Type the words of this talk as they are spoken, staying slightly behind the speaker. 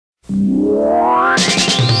WCFL.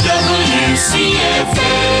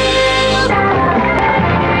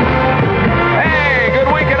 Hey, good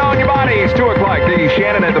weekend on your bodies. 2 o'clock. Diggy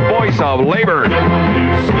Shannon at the voice of labor. WCFL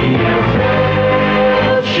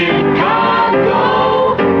Chicago.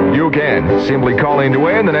 You can simply call in to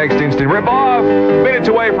win the next instant rip-off. Minutes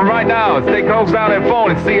away from right now. Stay close down that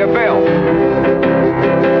phone. It's CFL.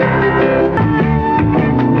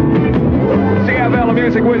 CFL, the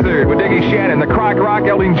Music Wizard with Diggy Shannon, the Croc Rock,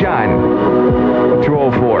 Elton John.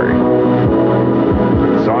 204.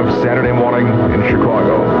 Soft Saturday morning in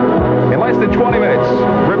Chicago. In less than 20 minutes,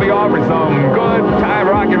 ripping off for some good time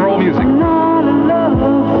rock and roll music.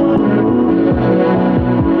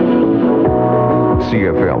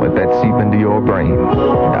 CFL, let that seep into your brain.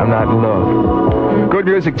 I'm not in love. Good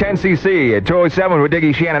music, 10cc at 207 with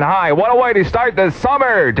Diggy Shannon High. What a way to start the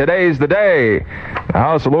summer. Today's the day. The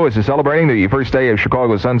House of Lewis is celebrating the first day of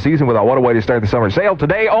Chicago's sun season with a What a Way to Start the Summer sale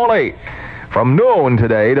today only. From noon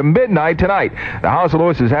today to midnight tonight, the House of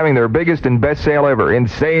Lewis is having their biggest and best sale ever.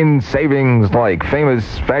 Insane savings like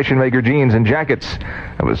famous fashion maker jeans and jackets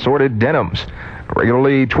of assorted denims.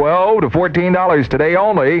 Regularly $12 to $14 today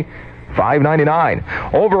only.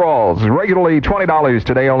 $5.99. Overalls, regularly $20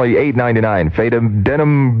 today, only $8.99. Faded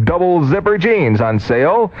denim double zipper jeans on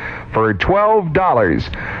sale for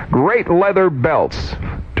 $12. Great leather belts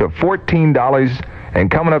to $14. And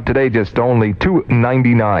coming up today, just only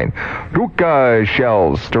 $2.99. Puka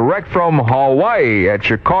shells direct from Hawaii at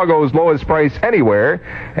Chicago's lowest price anywhere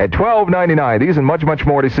at $12.99. These and much, much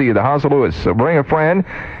more to see at the House of Lewis. So bring a friend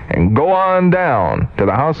and go on down to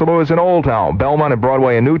the House of Lewis in Old Town, Belmont and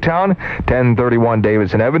Broadway in Newtown, 1031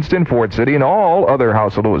 Davis in Evanston, Fort City, and all other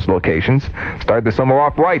House of Lewis locations. Start the summer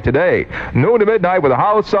off right today, noon to midnight with the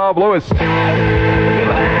House of Lewis.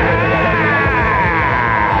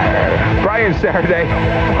 Friday and Saturday,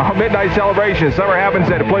 a midnight celebration. Summer happens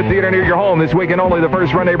at a Plymouth Theater near your home. This weekend only, the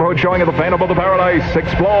first run neighborhood showing of The Phantom of the Paradise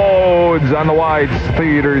explodes on the wide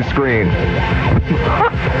theater screen.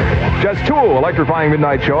 Just 2 electrifying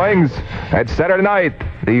midnight showings. At Saturday night,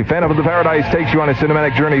 The Phantom of the Paradise takes you on a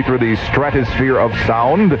cinematic journey through the stratosphere of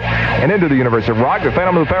sound and into the universe of rock. The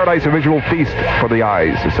Phantom of the Paradise, a visual feast for the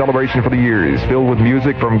eyes, a celebration for the ears, filled with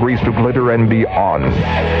music from Greece to glitter and beyond.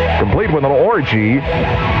 Complete with an orgy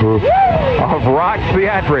of rock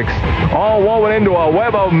theatrics, all woven into a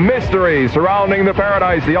web of mystery surrounding the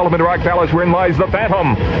paradise, the ultimate rock palace wherein lies the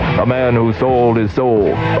Phantom, the man who sold his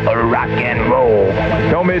soul for rock and roll.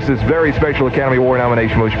 Don't miss this very special Academy Award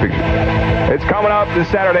nomination motion picture. It's coming up this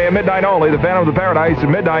Saturday at midnight only. The Phantom of the Paradise at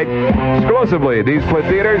midnight exclusively at these Split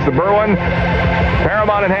Theaters, the Berwyn,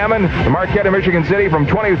 Paramount in Hammond, the Marquette in Michigan City, from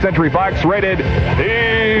 20th Century Fox, rated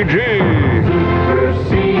PG.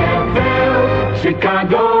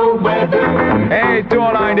 Chicago weather. Hey,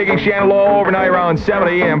 209 Diggy Shannon, low overnight around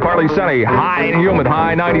 70 and partly sunny. High and humid,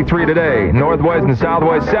 high 93 today. Northwest and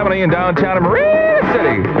southwest 70 and downtown in Marina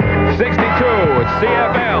City 62. It's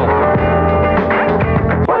CFL.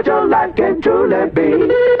 What your life can truly be.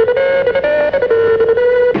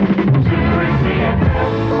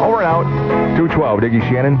 Over and out. 212 Diggy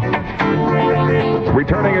Shannon.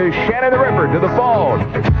 Returning is Shannon the Ripper to the phone.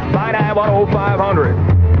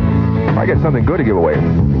 9910500. I got something good to give away. I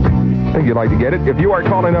think you'd like to get it. If you are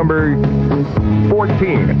calling number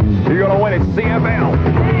 14, you're going to win at CFL.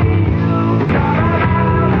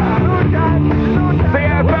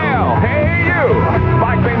 CFL, hey you!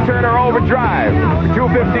 Mike Ben Turner Overdrive.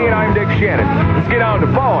 215, I'm Dick Shannon. Let's get on the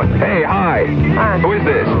phone. Hey, hi. Who is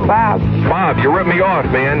this? Bob. Bob, you ripped me off,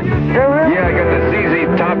 man. Yeah, I got the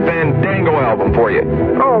ZZ Top Fandango album for you.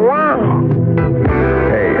 Oh, wow.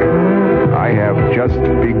 Hey, I have just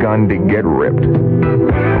begun to get ripped.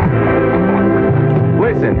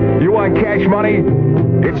 Listen, you want cash money?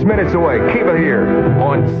 It's minutes away. Keep it here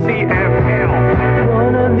on CFL.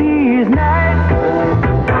 One of these nights,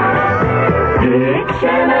 Dick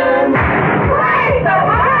Shannon. praise the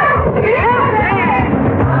Lord.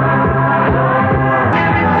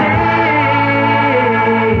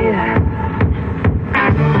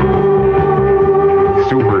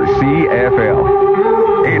 Super CFL.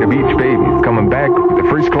 Hey, the Beach Babies coming back with the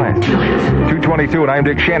first class. 222, and I'm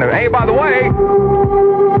Dick Shannon. Hey, by the way,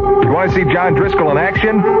 you want to see John Driscoll in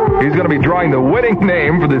action? He's going to be drawing the winning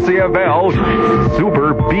name for the CFL,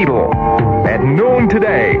 Super Beetle, at noon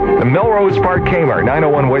today. The Melrose Park Kmart,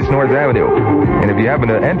 901 West North Avenue. And if you happen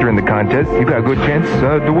to enter in the contest, you've got a good chance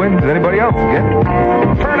to win. Does anybody else? Yeah?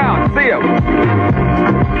 Turn out. See you.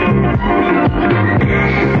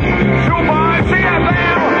 Super CFL.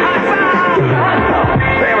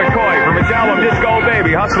 Sam McCoy from his album Disco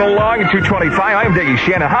Baby. Hustle along at 225. I'm Diggy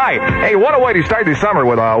Shannon. Hi. Hey, what a way to start the summer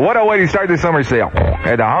with a summer sale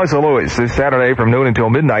at the House of Lewis this Saturday from noon until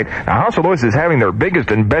midnight. The House of Lewis is having their biggest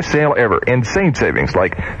and best sale ever. Insane savings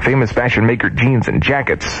like famous fashion maker jeans and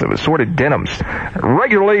jackets of assorted denims.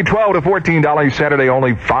 Regularly $12 to $14. Saturday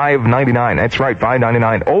only $5.99. That's right,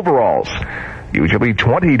 $5.99. Overalls. Usually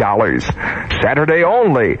 $20. Saturday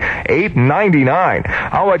only $8.99.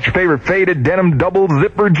 How about your favorite faded denim double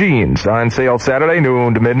zipper jeans? On sale Saturday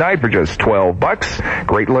noon to midnight for just $12.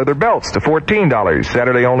 Great leather belts to $14.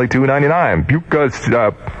 Saturday only $2.99.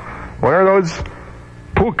 What are those?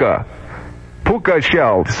 Puka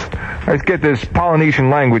shells. Let's get this Polynesian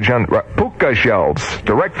language on. Puka shells,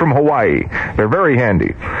 direct from Hawaii. They're very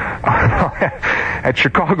handy. At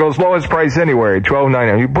Chicago's lowest price anywhere,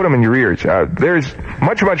 $12.99. You put them in your ears. There's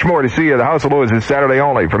much, much more to see at the House of Lewis this Saturday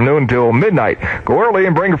only, from noon till midnight. Go early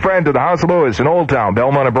and bring a friend to the House of Lewis in Old Town,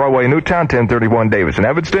 Belmont and Broadway, Newtown, 1031 Davis, and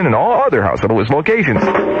Evanston, and all other House of Lewis locations.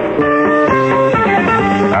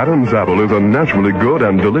 Adam's apple is a naturally good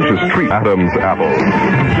and delicious treat. Adam's apple.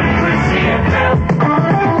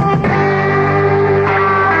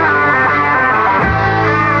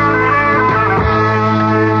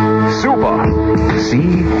 Super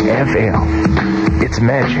CFL. It's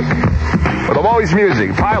magic. With the Boys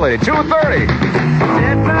Music, piloted 2:30.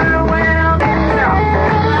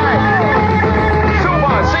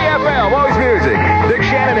 Super CFL, Boys Music. Dick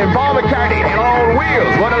Shannon and Paul McCartney, and on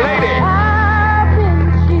wheels. What a lady.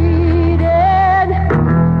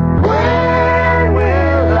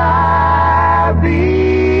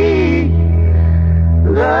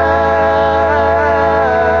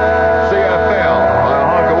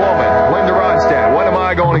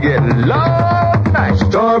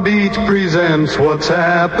 Star Beach presents What's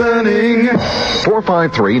Happening.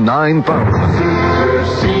 453-9000.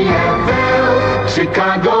 CFL,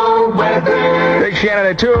 Chicago weather. Big Shannon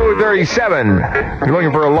at 2:37. You're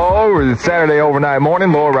looking for a low or the Saturday overnight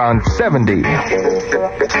morning, low around 70. I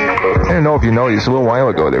don't know if you noticed, a little while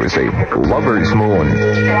ago there was a lover's moon.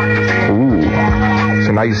 Ooh, it's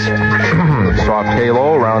a nice soft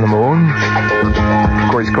halo around the moon.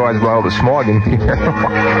 Of course, caused by all the smog in here.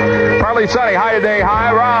 Partly sunny, high today,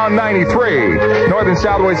 high around 93. North and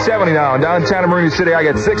southwest 70 now. Downtown Marina City, I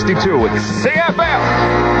got 62 with CFL.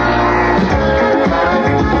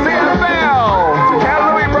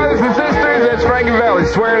 Hallelujah, brothers and sisters. That's Frankie Valley,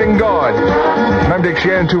 swearing in God. I'm Dick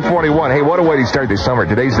Shannon, 241. Hey, what a way to start this summer.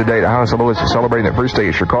 Today's the day the House of Lewis is celebrating the first day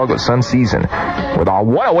of Chicago's sun season. What a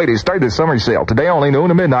way to start this summer sale. Today only noon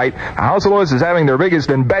to midnight. The House of Lewis is having their biggest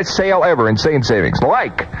and best sale ever. Insane savings.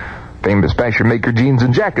 Like famous fashion maker jeans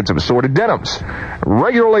and jackets of assorted denims.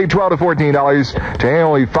 Regularly $12 to $14. Today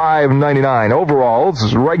only $5.99. Overalls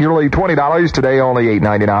is regularly $20. Today only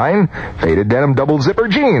 $8.99. Faded denim double zipper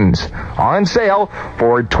jeans on sale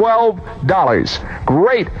for $12.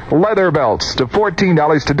 Great leather belts to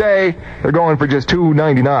 $14 today. They're going for just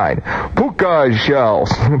 $2.99. Puka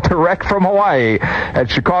shells direct from Hawaii at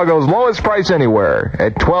Chicago's lowest price anywhere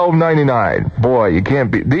at $12.99. Boy, you can't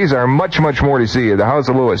beat. These are much, much more to see at the House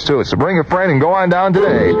of Lewis too. So bring a friend and go on down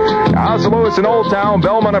today. House of Lewis in Old Town,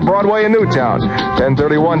 Belmont and Broadway in Newtown,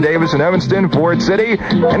 1031 Davis and Evanston, Ford City,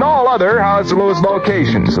 and all other House of Lewis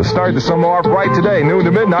locations. So start the summer off right today, noon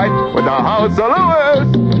to midnight, with the House of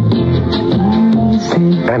Lewis.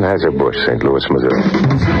 Anheuser-Busch, St. Louis, Missouri.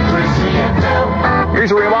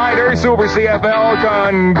 Here's a reminder, Super CFL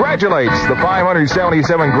congratulates the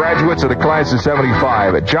 577 graduates of the class of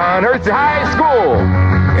 75 at John Hurst High School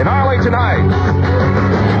in Arlington Heights.